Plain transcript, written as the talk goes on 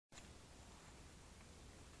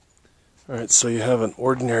Alright, so you have an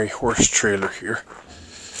ordinary horse trailer here.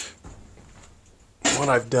 What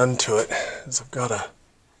I've done to it is I've got a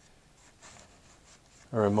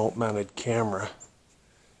remote mounted camera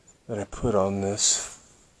that I put on this.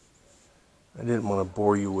 I didn't want to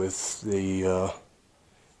bore you with the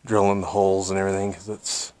drilling the holes and everything, because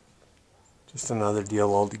it's just another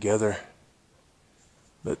deal altogether.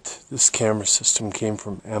 But this camera system came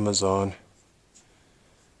from Amazon.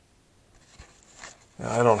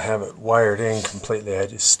 Now, I don't have it wired in completely. I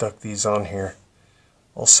just stuck these on here.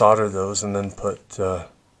 I'll solder those and then put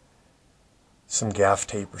some gaff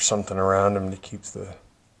tape or something around them to keep the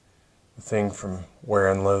thing from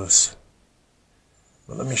wearing loose.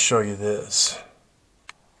 But let me show you this.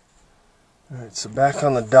 Alright, so back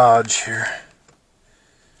on the Dodge here.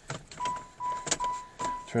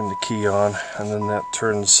 Turn the key on, and then that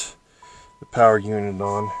turns the power unit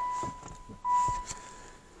on.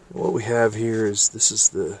 What we have here is this is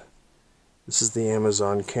the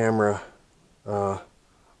Amazon camera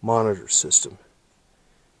monitor system,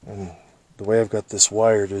 and the way I've got this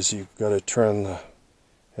wired is you've got to turn the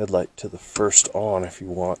headlight to the first on if you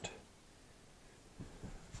want,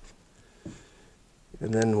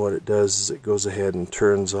 and then what it does is it goes ahead and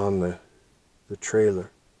turns on the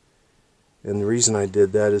trailer. And the reason I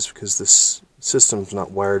did that is because this system's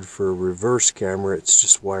not wired for a reverse camera, it's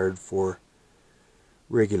just wired for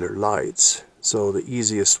regular lights. So the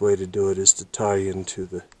easiest way to do it is to tie into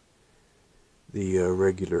the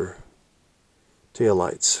regular tail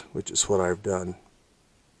lights, which is what I've done.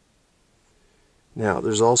 Now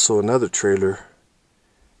there's also another trailer,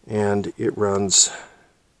 and it runs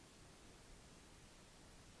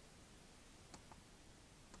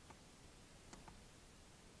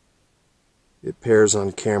pairs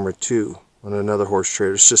on camera too on another horse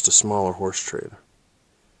trailer. It's just a smaller horse trailer.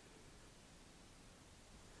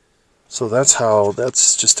 So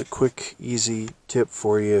that's just a quick, easy tip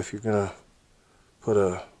for you if you're gonna put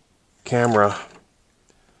a camera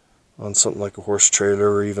on something like a horse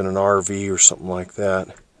trailer or even an RV or something like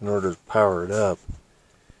that. In order to power it up,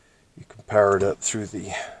 you can power it up through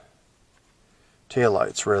the tail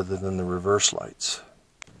lights rather than the reverse lights.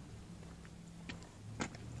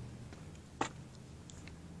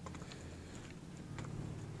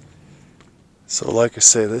 So like I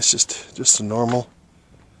say, that's just a normal,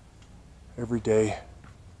 everyday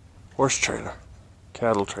horse trailer,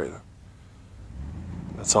 cattle trailer.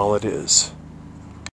 That's all it is.